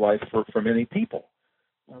quality of life for many people.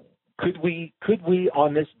 Could we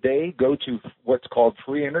on this day go to what's called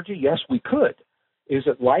free energy? Yes, we could. Is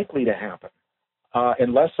it likely to happen?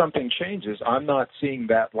 Unless something changes, I'm not seeing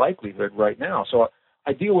that likelihood right now. So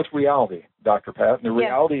I deal with reality, Dr. Pat, and the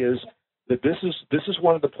reality is that this is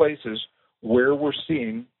one of the places where we're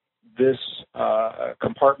seeing this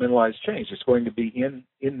compartmentalized change. It's going to be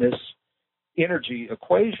in this energy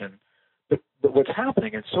equation. But what's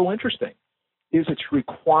happening, it's so interesting, is it's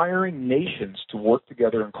requiring nations to work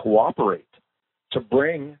together and cooperate to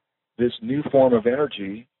bring this new form of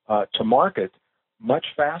energy to market much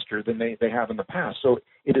faster than they have in the past. So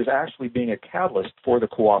it is actually being a catalyst for the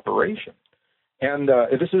cooperation. And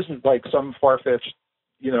this isn't like some far-fetched,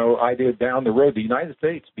 idea down the road. The United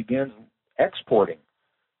States began exporting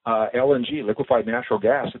LNG, liquefied natural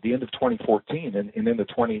gas, at the end of 2014 and into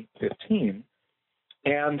 2015.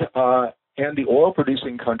 And the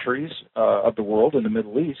oil-producing countries of the world in the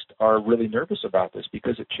Middle East are really nervous about this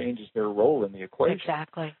because it changes their role in the equation.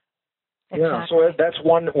 Exactly. Yeah, so that's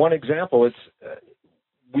one example. It's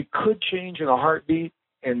we could change in a heartbeat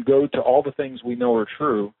and go to all the things we know are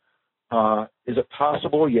true. Is it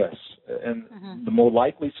possible? Yes. And the more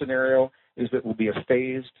likely scenario is that it will be a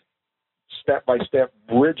phased, step-by-step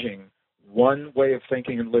bridging one way of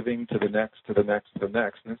thinking and living to the next, to the next, to the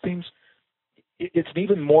next. And it seems it's an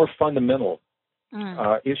even more fundamental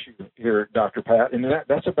issue here, Dr. Pat, and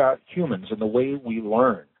that's about humans and the way we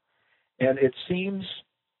learn. And it seems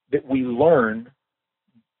that we learn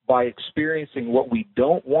by experiencing what we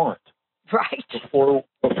don't want, right?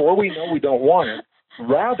 Before we know we don't want it,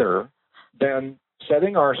 rather than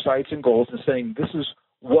setting our sights and goals and saying, this is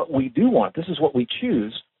what we do want, this is what we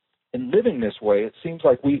choose, and living this way. It seems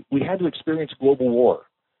like we had to experience global war,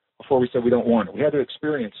 before we said we don't want it. We had to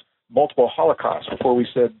experience multiple Holocausts before we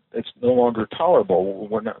said it's no longer tolerable.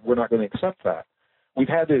 We're not going to accept that. We've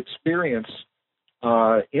had to experience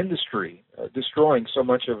industry destroying so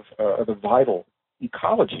much of the vital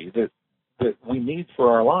ecology that we need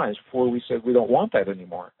for our lives before we said we don't want that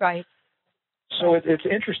anymore. Right. So it's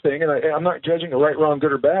interesting, and I'm not judging a right, wrong,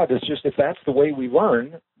 good, or bad. It's just if that's the way we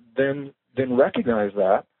learn, then recognize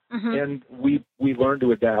that, and we learn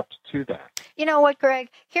to adapt to that. You know what, Greg?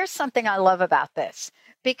 Here's something I love about this,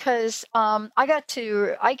 because I get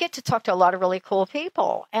to talk to a lot of really cool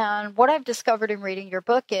people, and what I've discovered in reading your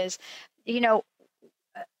book is,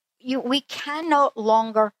 we can no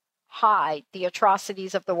longer hide the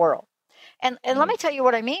atrocities of the world. And let me tell you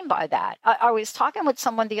what I mean by that. I was talking with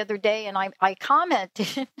someone the other day, and I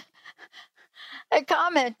commented,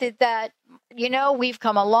 that, we've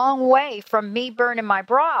come a long way from me burning my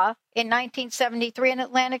bra in 1973 in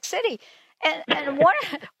Atlantic City. And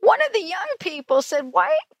one of the young people said,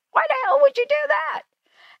 why the hell would you do that?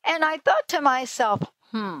 And I thought to myself,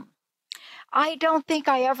 I don't think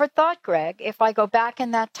I ever thought, Greg, if I go back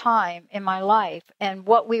in that time in my life and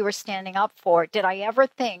what we were standing up for, did I ever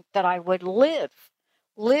think that I would live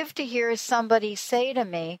to hear somebody say to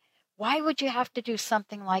me, why would you have to do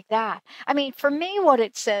something like that? I mean, for me, what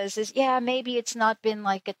it says is, yeah, maybe it's not been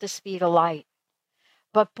like at the speed of light.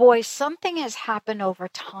 But boy, something has happened over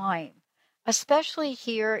time, especially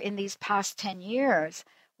here in these past 10 years,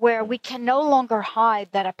 where we can no longer hide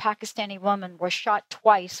that a Pakistani woman was shot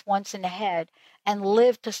twice, once in the head, and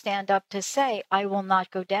lived to stand up to say, I will not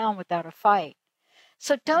go down without a fight.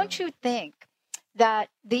 So don't you think that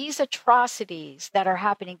these atrocities that are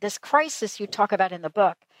happening, this crisis you talk about in the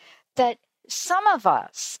book, that some of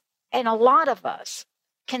us, and a lot of us,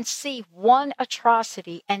 can see one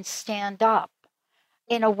atrocity and stand up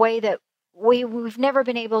in a way that we've never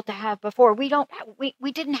been able to have before. We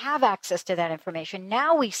didn't have access to that information.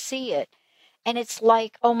 Now we see it, and it's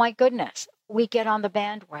like, oh my goodness, we get on the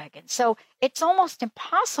bandwagon. So it's almost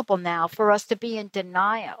impossible now for us to be in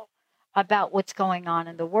denial about what's going on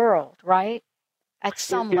in the world, right? At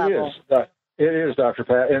some level. It is, Dr.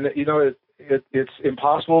 Pat. And, it's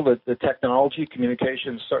impossible. That the technology,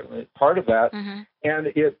 communication is certainly part of that. And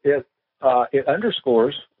it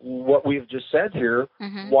underscores what we've just said here.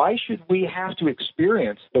 Why should we have to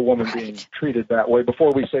experience the woman being treated that way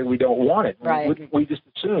before we say we don't want it? Right. Wouldn't we just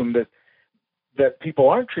assume that people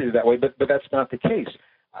aren't treated that way? But that's not the case.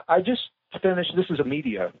 I just finished, this is a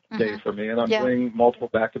media day for me, and I'm doing multiple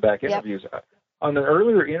back-to-back interviews. On an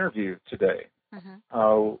earlier interview today,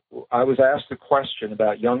 I was asked a question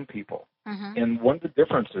about young people. And one of the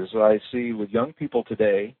differences that I see with young people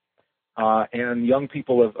today and young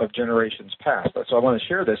people of generations past. So I want to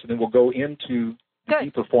share this, and then we'll go into the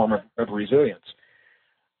deeper form of resilience.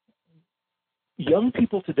 Young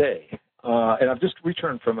people today, and I've just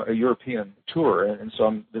returned from a European tour, and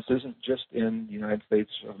so this isn't just in the United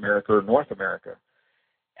States of America or North America,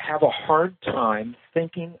 have a hard time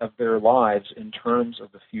thinking of their lives in terms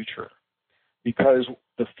of the future, because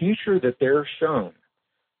the future that they're shown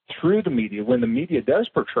through the media, when the media does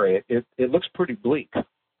portray it, it looks pretty bleak.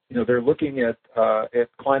 They're looking at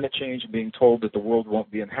climate change and being told that the world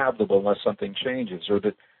won't be inhabitable unless something changes, or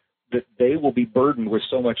that they will be burdened with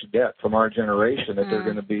so much debt from our generation that they're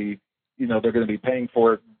going to be, they're going to be paying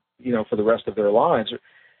for it, for the rest of their lives.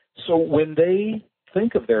 So when they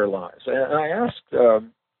think of their lives, and I asked,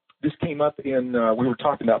 this came up in, we were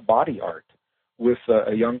talking about body art with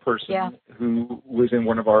a young person who was in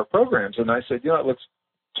one of our programs, and I said, it looks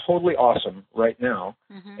totally awesome right now,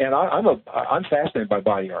 and I'm fascinated by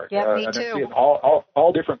body art. Me and too. I see it in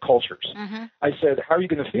all different cultures. I said, how are you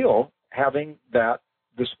going to feel having that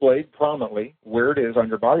displayed prominently where it is on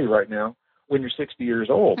your body right now when you're 60 years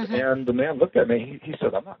old? And the man looked at me. He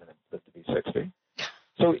said, I'm not going to live to be 60.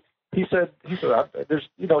 So he said, there's,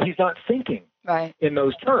 he's not thinking in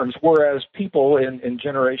those terms. Whereas people in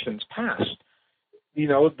generations past,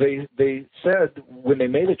 they said when they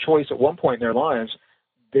made a choice at one point in their lives,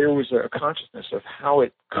 there was a consciousness of how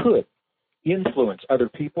it could influence other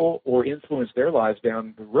people or influence their lives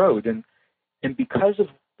down the road. And because of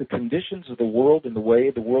the conditions of the world and the way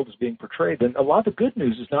the world is being portrayed, then a lot of the good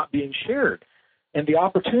news is not being shared, and the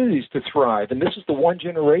opportunities to thrive. And this is the one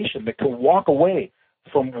generation that can walk away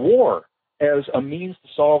from war as a means to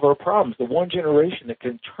solve our problems, the one generation that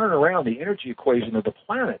can turn around the energy equation of the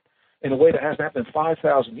planet in a way that hasn't happened in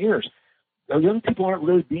 5,000 years. Now, young people aren't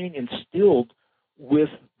really being instilled with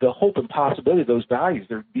the hope and possibility of those values.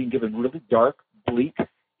 They're being given really dark, bleak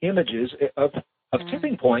images of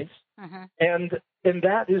tipping points, and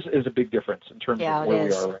that is a big difference in terms of where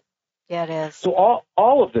we are right Yeah, it is. So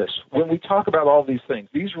all of this, when we talk about all these things,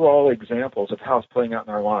 these are all examples of how it's playing out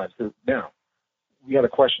in our lives. Now, we had a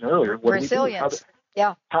question earlier. What Resilience. do we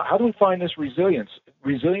do? How do we find this resilience?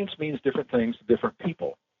 Resilience means different things to different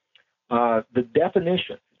people. The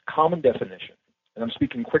definition, common definition, and I'm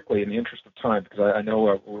speaking quickly in the interest of time because I know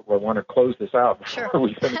I want to close this out before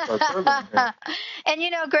we finish our program here.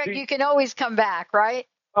 And Greg, you can always come back, right?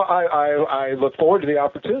 I look forward to the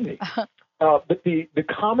opportunity. But the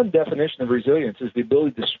common definition of resilience is the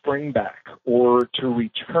ability to spring back or to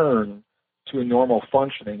return to a normal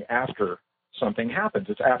functioning after something happens.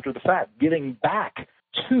 It's after the fact, getting back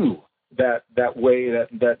to that way,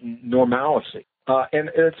 that normalcy. And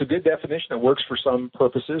it's a good definition that works for some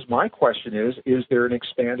purposes. My question is there an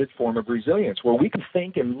expanded form of resilience where we can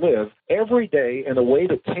think and live every day in a way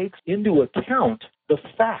that takes into account the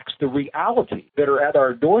facts, the reality that are at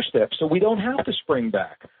our doorstep so we don't have to spring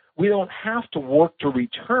back? We don't have to work to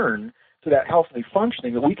return to that healthy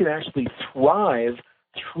functioning, that we can actually thrive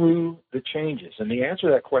through the changes. And the answer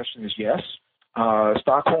to that question is yes.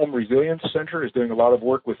 Stockholm Resilience Center is doing a lot of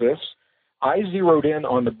work with this. I zeroed in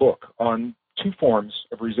on the book on two forms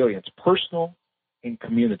of resilience, personal and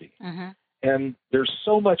community. Mm-hmm. And there's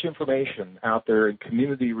so much information out there in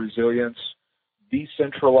community resilience,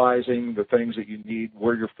 decentralizing the things that you need,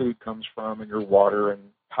 where your food comes from and your water and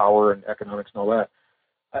power and economics and all that.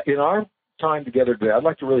 In our time together today, I'd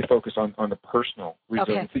like to really focus on the personal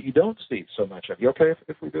resilience that you don't see so much of. You okay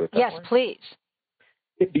if we do it that way? Yes, please.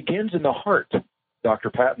 It begins in the heart, Dr.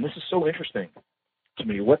 Pat, and this is so interesting to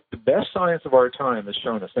me. What the best science of our time has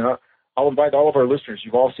shown us. Now, I'll invite all of our listeners.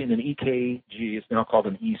 You've all seen an EKG. It's now called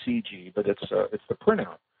an ECG, but it's the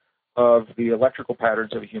printout of the electrical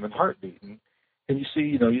patterns of a human heartbeat. And you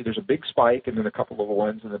see, there's a big spike and then a couple little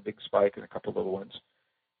ones and a big spike and a couple little ones.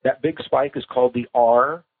 That big spike is called the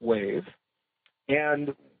R wave,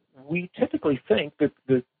 and we typically think that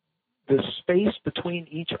the space between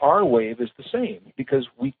each R wave is the same because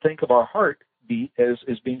we think of our heartbeat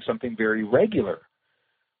as being something very regular.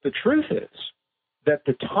 The truth is that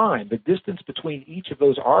the time, the distance between each of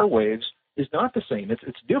those R waves is not the same.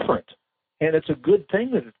 It's different, and it's a good thing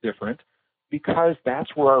that it's different because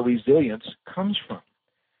that's where our resilience comes from.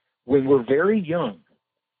 When we're very young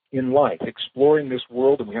in life, exploring this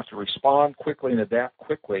world, and we have to respond quickly and adapt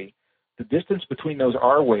quickly, the distance between those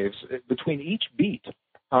R waves, between each beat,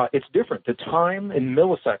 it's different. The time in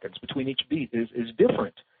milliseconds between each beat is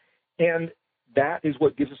different. And that is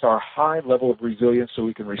what gives us our high level of resilience so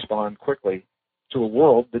we can respond quickly to a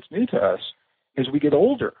world that's new to us. As we get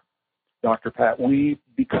older, Dr. Pat, we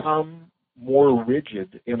become more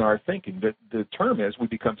rigid in our thinking. The term is we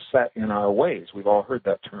become set in our ways. We've all heard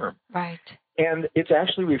that term. Right. And it's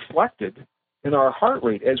actually reflected in our heart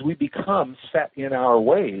rate. As we become set in our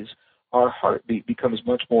ways, our heartbeat becomes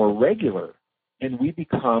much more regular, and we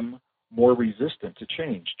become more resistant to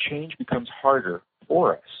change. Change becomes harder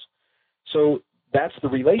for us. So that's the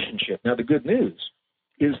relationship. Now, the good news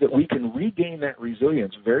is that we can regain that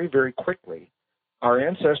resilience very, very quickly. Our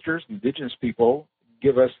ancestors, indigenous people,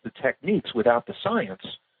 give us the techniques without the science.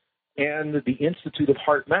 And the Institute of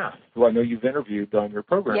Heart Math, who I know you've interviewed on your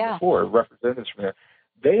program before, representatives from there,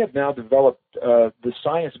 they have now developed the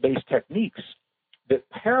science-based techniques that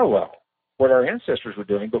parallel what our ancestors were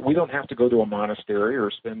doing, but we don't have to go to a monastery or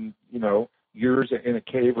spend, years in a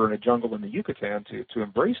cave or in a jungle in the Yucatan to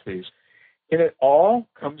embrace these. And it all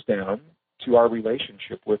comes down to our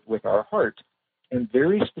relationship with our heart and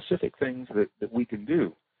very specific things that we can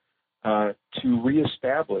do to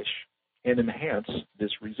reestablish and enhance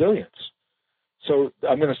this resilience. So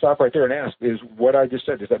I'm going to stop right there and ask, is what I just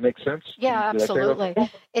said, does that make sense? Yeah, absolutely.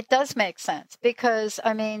 It does make sense because,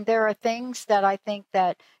 there are things that I think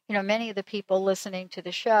that, many of the people listening to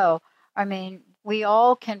the show, we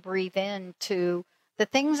all can breathe into the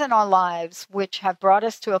things in our lives which have brought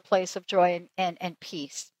us to a place of joy and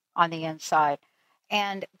peace on the inside,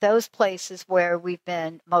 and those places where we've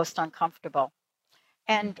been most uncomfortable.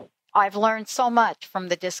 And I've learned so much from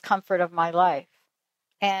the discomfort of my life,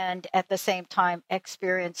 and at the same time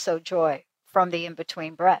experience so joy from the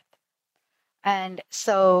in-between breath. And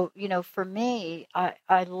so, for me,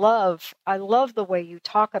 I love the way you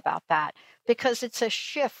talk about that because it's a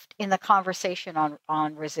shift in the conversation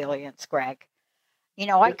on resilience, Greg.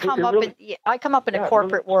 I come up in a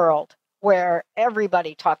corporate world where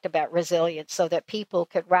everybody talked about resilience so that people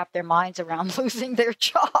could wrap their minds around losing their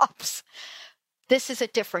jobs. This is a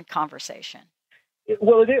different conversation.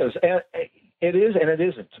 Well, it is. And it is and it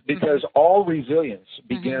isn't, because all resilience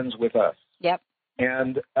begins with us. Yep.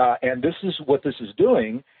 And this is what this is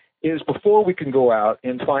doing is before we can go out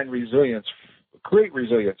and find resilience, create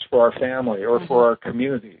resilience for our family or for our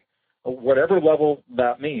community, whatever level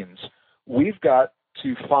that means, we've got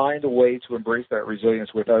to find a way to embrace that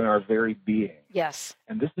resilience within our very being. Yes.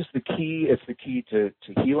 And this is the key. It's the key to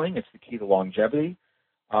healing. It's the key to longevity.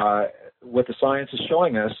 What the science is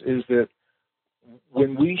showing us is that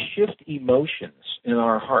when we shift emotions in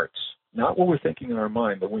our hearts, not what we're thinking in our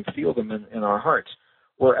mind, but when we feel them in our hearts,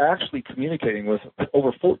 we're actually communicating with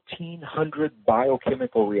over 1,400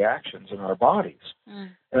 biochemical reactions in our bodies.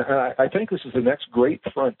 And I think this is the next great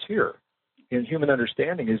frontier in human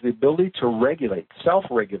understanding, is the ability to regulate,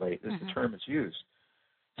 self-regulate is the term that's used.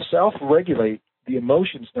 Self-regulate the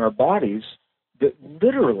emotions in our bodies that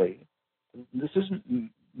literally, this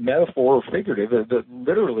isn't metaphor or figurative, that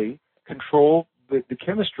literally control the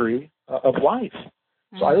chemistry of life.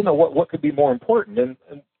 So I don't know what could be more important.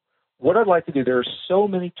 And what I'd like to do, there are so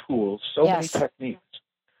many tools, so many techniques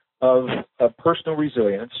of personal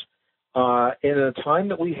resilience in a time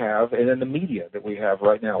that we have and in the media that we have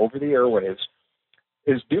right now over the airwaves.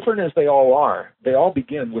 As different as they all are, they all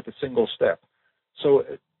begin with a single step. So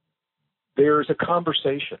there's a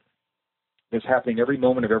conversation that's happening every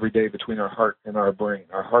moment of every day between our heart and our brain.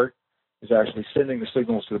 Our heart is actually sending the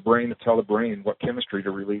signals to the brain to tell the brain what chemistry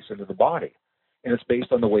to release into the body. And it's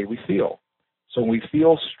based on the way we feel. So when we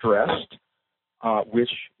feel stressed, which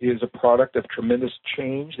is a product of tremendous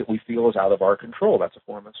change that we feel is out of our control, that's a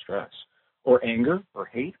form of stress. Or anger, or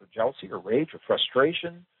hate, or jealousy, or rage, or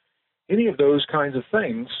frustration, any of those kinds of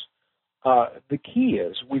things, the key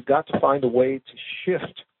is we've got to find a way to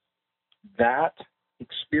shift that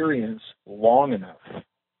experience long enough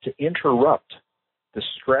to interrupt the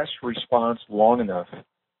stress response long enough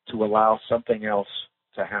to allow something else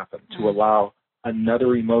to happen, to allow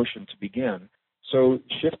another emotion to begin. So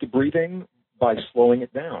shift the breathing by slowing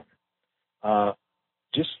it down,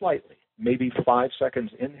 just slightly, maybe 5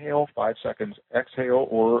 seconds inhale, 5 seconds exhale,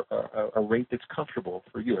 or a rate that's comfortable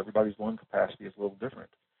for you. Everybody's lung capacity is a little different.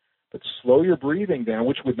 But slow your breathing down,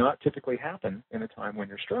 which would not typically happen in a time when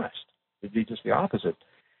you're stressed. It'd be just the opposite.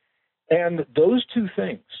 And those two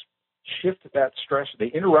things shift that stress, they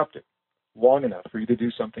interrupt it long enough for you to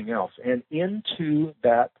do something else. And into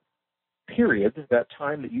that period, that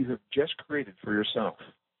time that you have just created for yourself,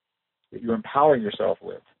 that you're empowering yourself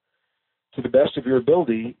with, to the best of your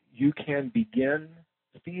ability, you can begin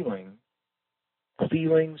feeling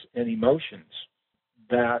feelings and emotions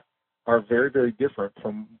that are very, very different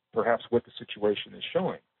from perhaps what the situation is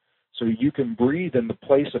showing. So you can breathe in the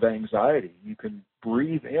place of anxiety. You can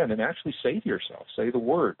breathe in and actually say to yourself, say the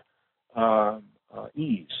word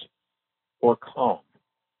ease or calm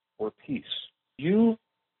or peace. You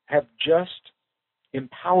have just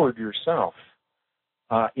empowered yourself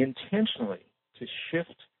intentionally to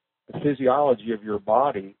shift the physiology of your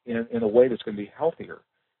body in a way that's going to be healthier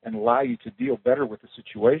and allow you to deal better with the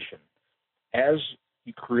situation. As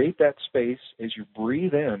you create that space, as you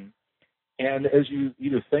breathe in, and as you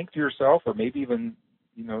either think to yourself or maybe even,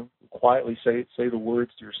 quietly say the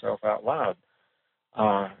words to yourself out loud,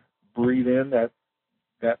 breathe in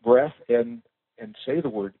that breath and say the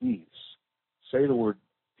word ease, say the word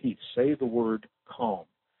peace, say the word calm.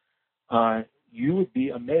 You would be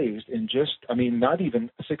amazed in just, not even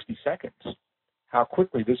 60 seconds, how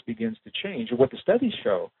quickly this begins to change. And what the studies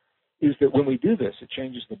show is that when we do this, it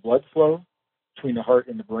changes the blood flow between the heart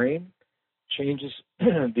and the brain, changes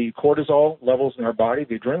the cortisol levels in our body,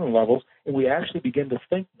 the adrenaline levels, and we actually begin to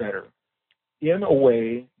think better in a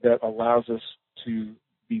way that allows us to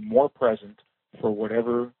be more present for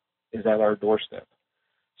whatever is at our doorstep.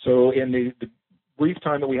 So in the brief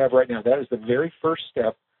time that we have right now, that is the very first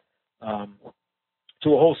step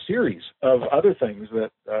to a whole series of other things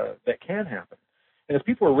that can happen. And if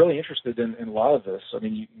people are really interested in a lot of this,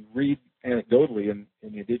 you read anecdotally in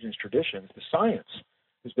the indigenous traditions, the science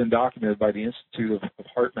has been documented by the Institute of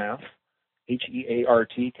Heart Math,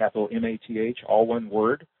 HEART, capital MATH, all one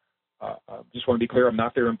word. Just want to be clear, I'm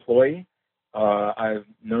not their employee. I've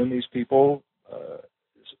known these people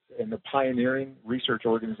in the pioneering research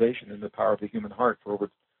organization in the power of the human heart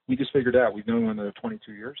we just figured out, we've known them for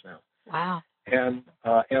 22 years now. Wow. And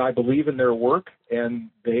I believe in their work, and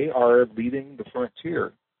they are leading the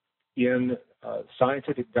frontier in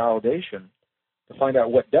scientific validation to find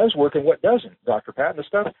out what does work and what doesn't. Dr. Pat, and the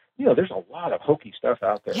stuff, there's a lot of hokey stuff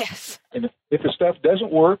out there. Yes. And if the stuff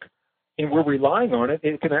doesn't work and we're relying on it,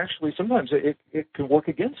 it can actually, sometimes it can work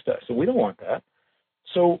against us, and we don't want that.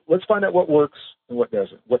 So let's find out what works and what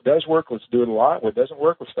doesn't. What does work, let's do it a lot. What doesn't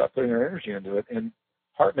work, let's stop putting our energy into it. And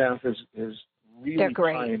HeartMath is really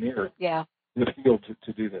pioneered the field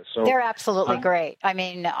to do this. So they're absolutely great. I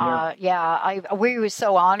mean, we were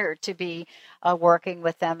so honored to be working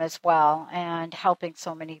with them as well and helping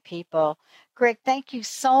so many people. Gregg, thank you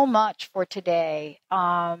so much for today.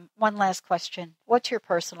 One last question. What's your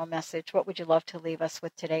personal message? What would you love to leave us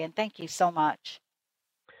with today? And thank you so much.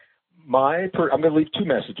 I'm going to leave 2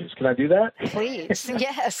 messages. Can I do that? Please,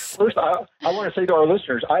 yes. First, I want to say to our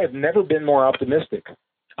listeners, I have never been more optimistic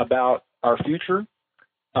about our future,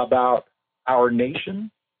 about our nation,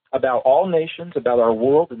 about all nations, about our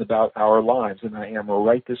world, and about our lives than I am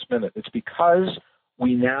right this minute. It's because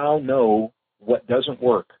we now know what doesn't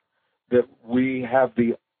work, that we have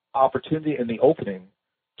the opportunity and the opening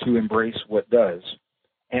to embrace what does.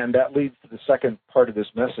 And that leads to the second part of this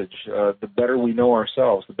message. The better we know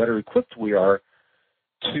ourselves, the better equipped we are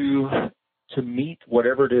to meet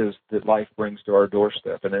whatever it is that life brings to our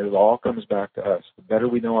doorstep. And it all comes back to us. The better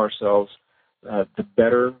we know ourselves, the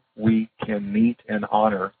better we can meet and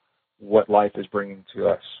honor what life is bringing to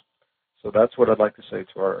us. So that's what I'd like to say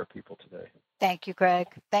to our people today. Thank you, Gregg.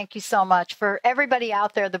 Thank you so much. For everybody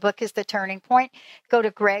out there, the book is The Turning Point. Go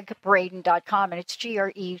to GreggBraden.com, and it's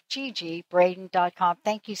Gregg, Braden.com.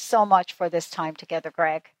 Thank you so much for this time together,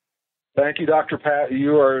 Gregg. Thank you, Dr. Pat.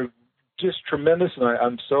 You are just tremendous, and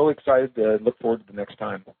I'm so excited to look forward to the next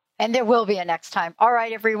time. And there will be a next time. All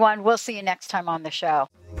right, everyone. We'll see you next time on the show.